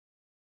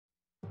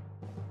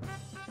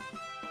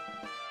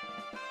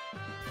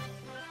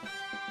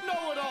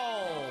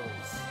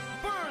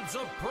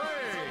Birds of Prey,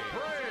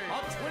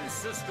 a Twin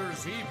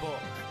Sisters ebook.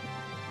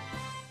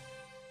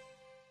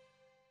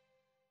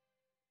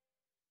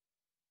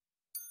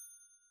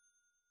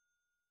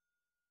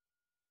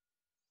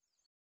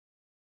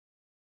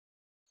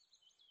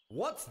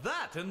 What's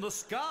that in the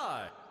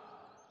sky?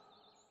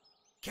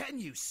 Can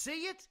you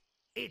see it?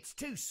 It's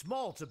too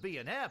small to be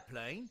an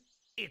airplane.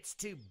 It's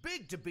too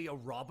big to be a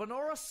robin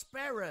or a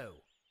sparrow.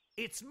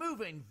 It's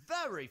moving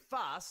very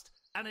fast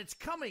and it's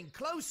coming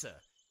closer.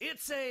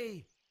 It's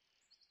a...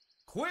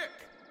 Quick,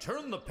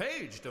 turn the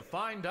page to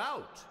find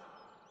out.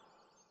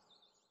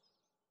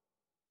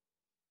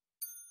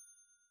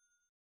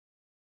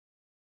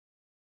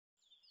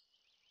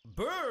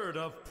 Bird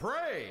of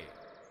prey.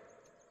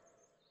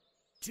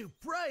 To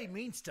prey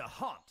means to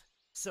hunt.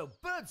 So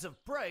birds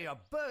of prey are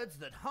birds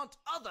that hunt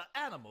other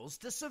animals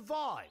to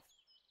survive.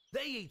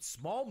 They eat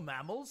small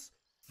mammals,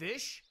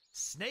 fish,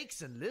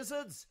 snakes and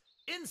lizards,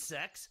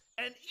 insects,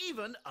 and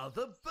even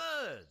other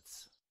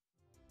birds.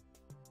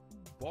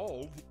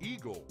 Bald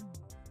eagle.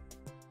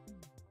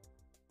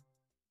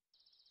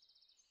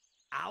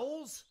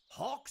 Owls,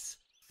 hawks,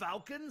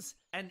 falcons,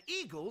 and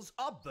eagles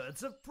are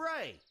birds of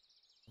prey.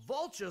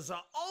 Vultures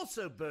are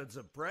also birds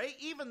of prey,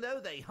 even though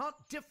they hunt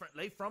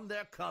differently from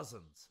their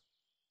cousins.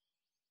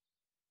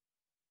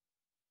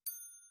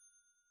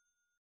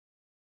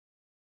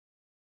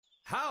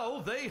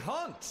 How they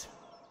hunt.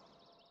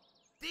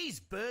 These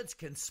birds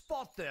can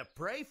spot their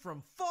prey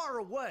from far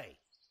away.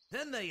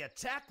 Then they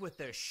attack with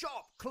their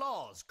sharp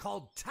claws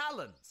called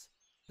talons.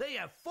 They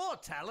have 4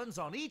 talons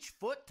on each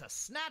foot to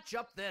snatch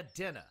up their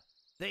dinner.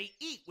 They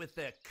eat with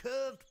their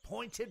curved,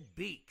 pointed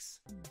beaks.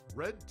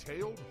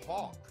 Red-tailed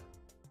hawk.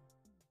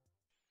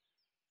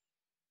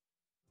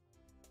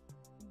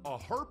 A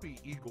harpy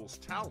eagle's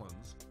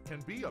talons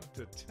can be up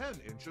to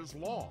 10 inches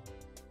long.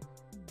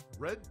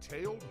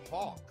 Red-tailed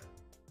hawk.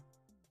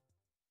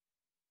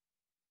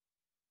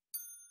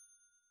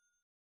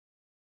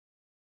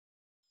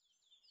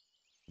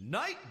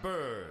 Night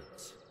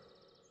birds.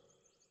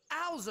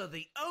 Owls are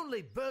the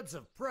only birds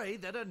of prey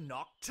that are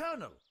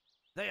nocturnal.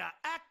 They are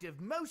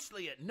active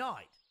mostly at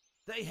night.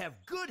 They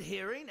have good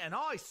hearing and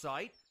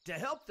eyesight to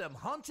help them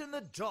hunt in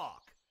the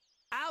dark.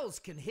 Owls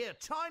can hear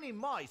tiny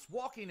mice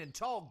walking in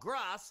tall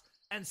grass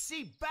and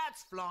see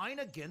bats flying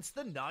against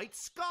the night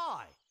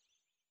sky.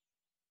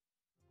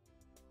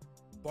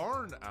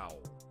 Barn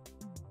owl.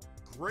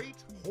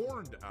 Great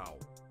horned owl.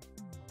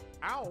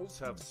 Owls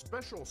have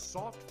special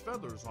soft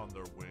feathers on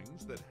their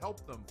wings that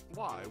help them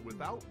fly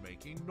without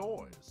making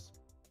noise.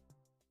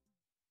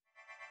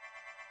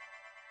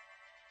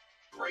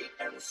 Great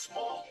and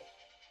small.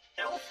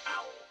 Elf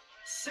owl,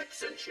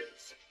 6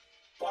 inches.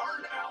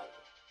 Barn owl,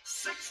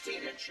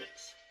 16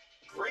 inches.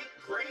 Great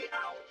gray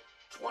owl,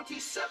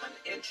 27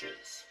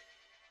 inches.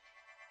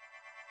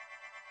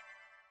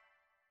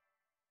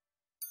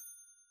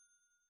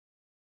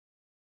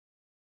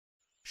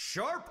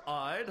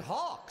 Sharp-eyed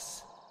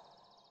hawks.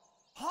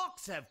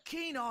 Hawks have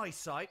keen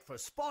eyesight for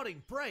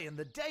spotting prey in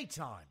the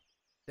daytime.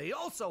 They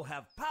also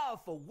have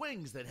powerful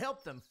wings that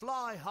help them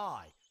fly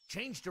high,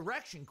 change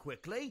direction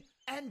quickly,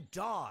 and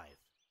dive.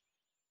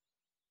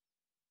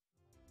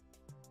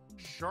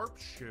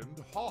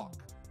 Sharp-shinned hawk.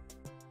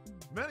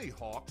 Many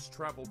hawks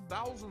travel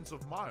thousands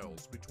of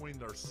miles between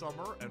their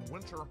summer and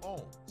winter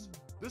homes.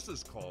 This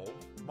is called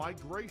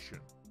migration.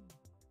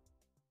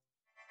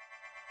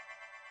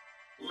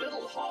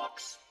 Little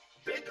hawks,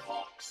 big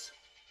hawks.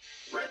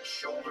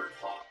 Red-shouldered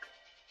hawk,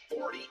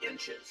 40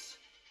 inches.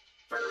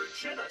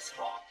 Ferruginous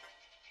hawk,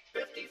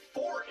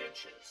 54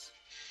 inches.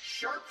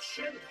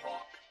 Sharp-shinned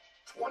hawk,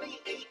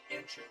 28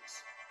 inches.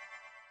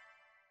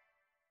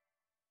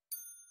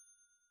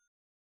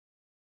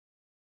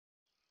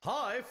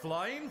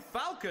 High-flying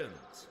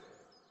falcons.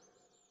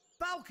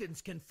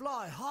 Falcons can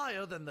fly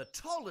higher than the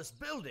tallest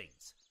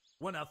buildings.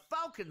 When a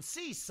falcon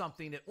sees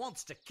something it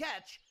wants to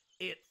catch,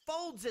 it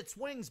folds its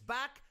wings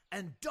back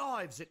and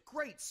dives at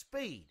great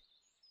speed.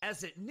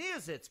 As it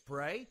nears its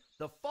prey,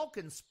 the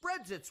falcon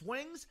spreads its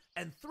wings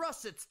and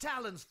thrusts its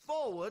talons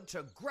forward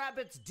to grab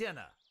its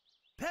dinner.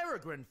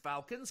 Peregrine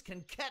falcons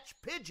can catch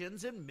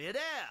pigeons in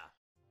midair.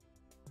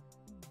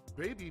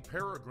 Baby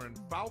peregrine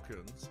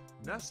falcons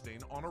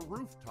nesting on a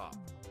rooftop.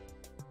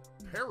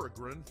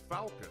 Peregrine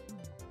falcon.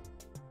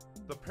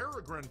 The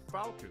peregrine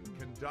falcon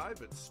can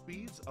dive at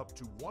speeds up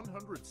to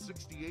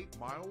 168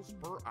 miles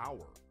per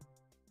hour.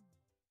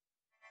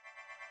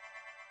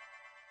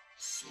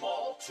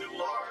 Small to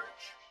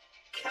large.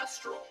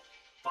 Kestrel,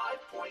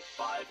 5.5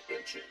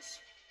 inches.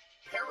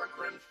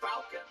 Peregrine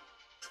falcon,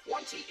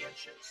 20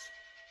 inches.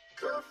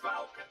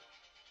 Gerfalcon,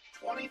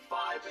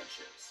 25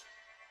 inches.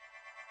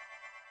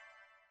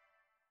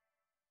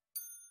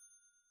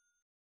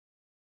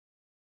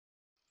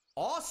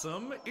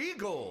 Awesome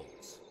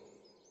eagles.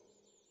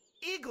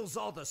 Eagles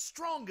are the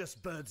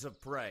strongest birds of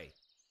prey.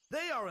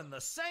 They are in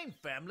the same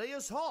family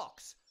as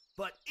hawks,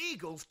 but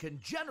eagles can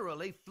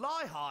generally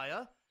fly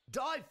higher,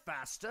 dive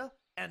faster,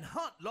 and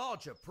hunt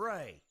larger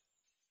prey.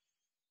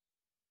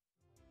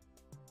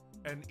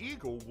 An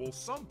eagle will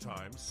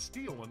sometimes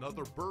steal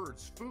another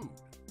bird's food.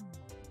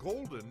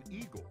 golden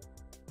eagle.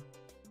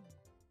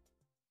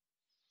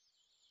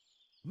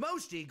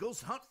 Most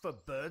eagles hunt for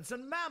birds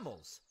and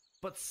mammals,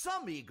 but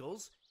some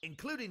eagles,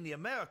 including the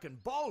American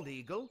bald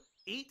eagle,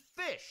 eat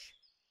fish.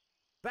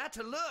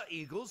 Bateleur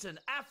eagles in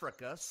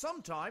Africa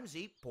sometimes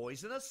eat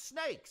poisonous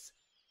snakes.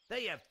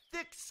 They have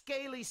thick,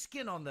 scaly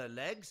skin on their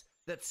legs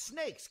that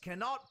snakes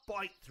cannot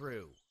bite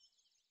through.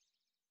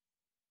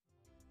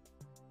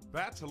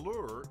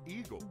 Bateleur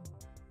eagle.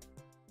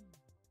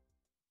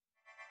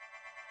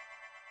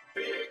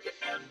 Big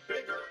and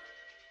bigger.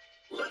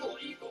 Little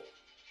eagle,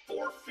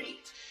 4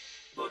 feet.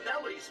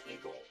 Lunelli's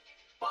eagle,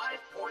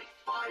 5.5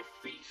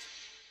 feet.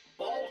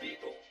 Bald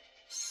eagle,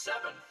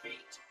 7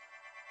 feet.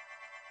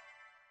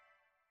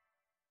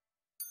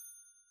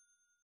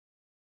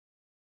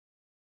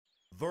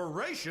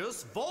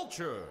 Voracious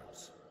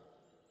vultures.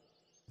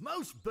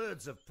 Most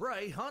birds of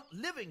prey hunt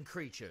living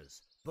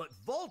creatures, but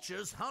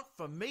vultures hunt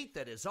for meat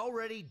that is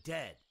already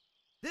dead.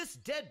 This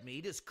dead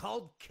meat is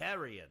called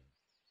carrion.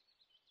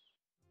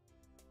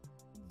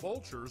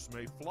 Vultures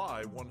may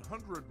fly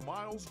 100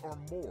 miles or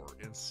more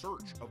in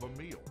search of a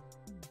meal.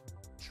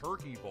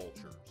 Turkey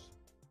vultures.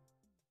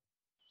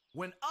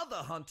 When other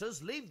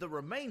hunters leave the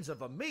remains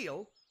of a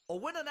meal, or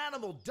when an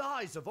animal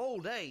dies of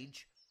old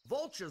age,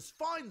 vultures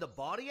find the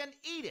body and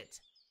eat it.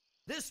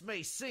 This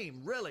may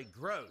seem really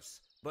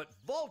gross, but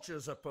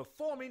vultures are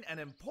performing an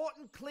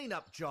important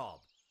cleanup job.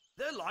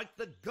 They're like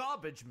the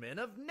garbage men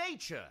of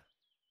nature.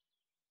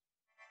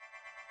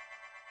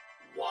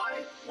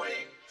 Wide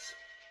wings.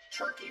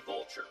 Turkey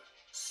vulture,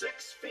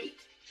 6 feet.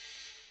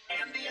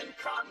 Andean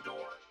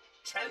condor,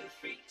 10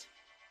 feet.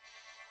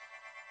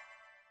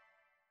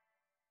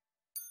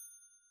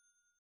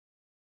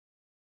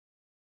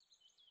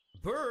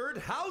 Bird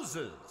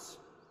houses.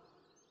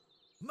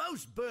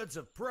 Most birds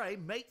of prey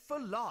mate for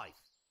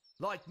life.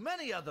 Like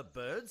many other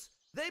birds,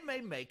 they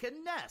may make a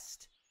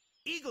nest.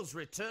 Eagles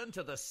return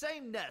to the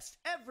same nest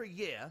every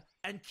year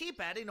and keep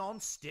adding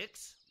on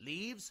sticks,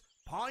 leaves,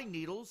 pine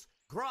needles,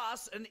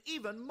 grass, and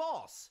even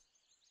moss.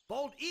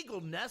 Bald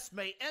eagle nests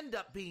may end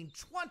up being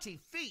 20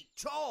 feet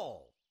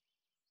tall.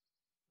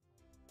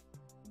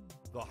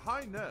 The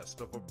high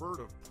nest of a bird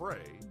of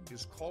prey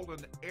is called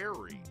an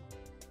eyrie.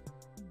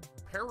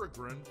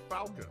 Peregrine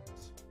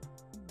falcons.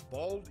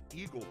 Bald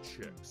eagle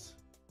chicks.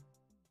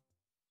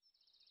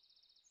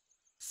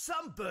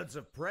 Some birds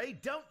of prey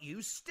don't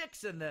use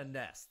sticks in their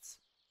nests.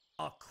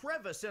 A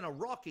crevice in a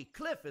rocky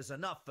cliff is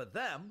enough for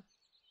them.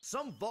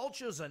 Some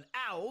vultures and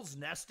owls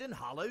nest in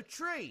hollow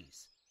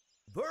trees.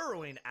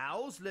 Burrowing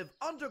owls live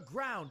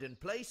underground in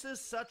places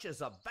such as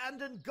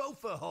abandoned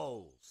gopher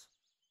holes.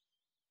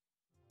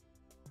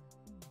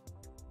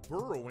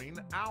 Burrowing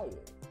owl.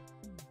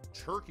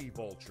 Turkey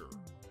vulture.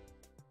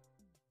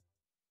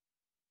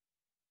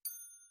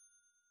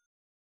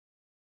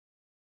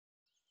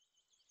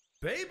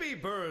 Baby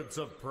birds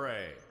of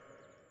prey.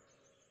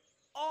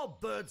 All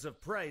birds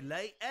of prey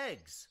lay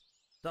eggs.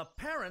 The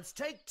parents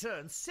take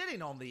turns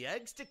sitting on the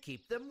eggs to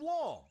keep them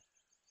warm.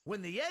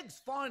 When the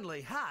eggs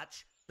finally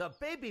hatch, the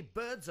baby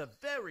birds are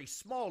very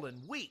small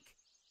and weak.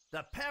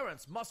 The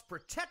parents must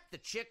protect the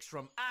chicks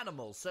from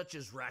animals such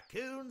as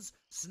raccoons,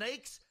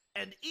 snakes,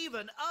 and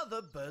even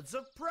other birds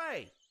of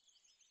prey.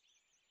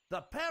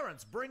 The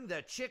parents bring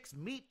their chicks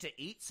meat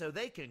to eat so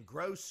they can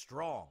grow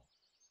strong.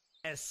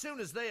 As soon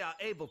as they are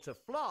able to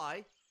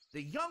fly,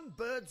 the young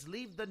birds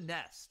leave the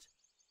nest.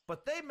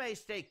 But they may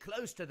stay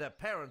close to their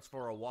parents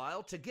for a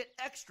while to get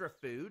extra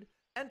food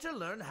and to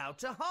learn how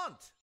to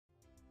hunt.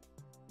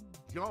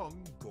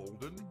 Young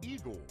golden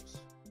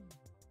eagles.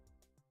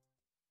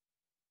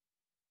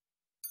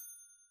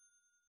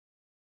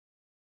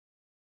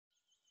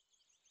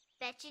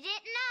 Bet you didn't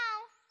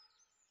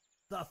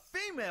know. The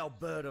female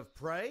bird of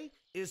prey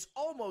is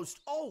almost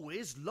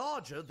always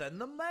larger than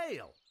the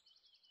male.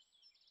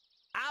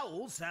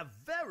 Owls have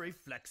very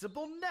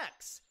flexible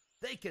necks.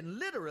 They can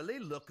literally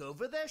look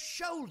over their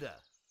shoulder.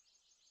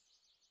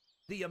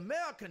 The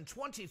American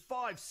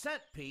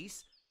 25-cent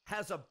piece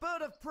has a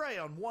bird of prey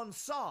on one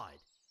side.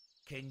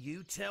 Can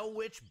you tell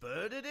which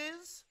bird it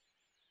is?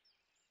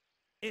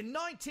 In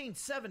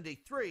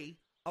 1973,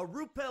 a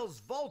Ruppel's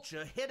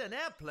vulture hit an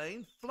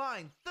airplane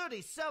flying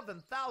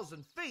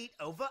 37,000 feet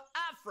over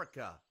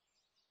Africa.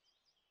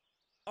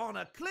 On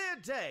a clear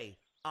day,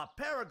 a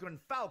peregrine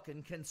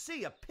falcon can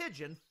see a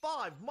pigeon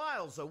 5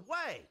 miles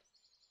away.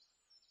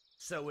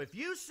 So if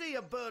you see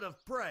a bird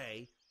of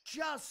prey,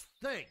 just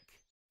think.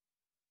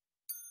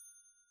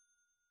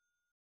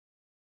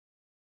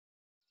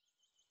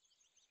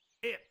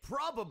 It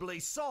probably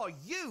saw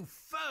you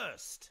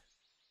first.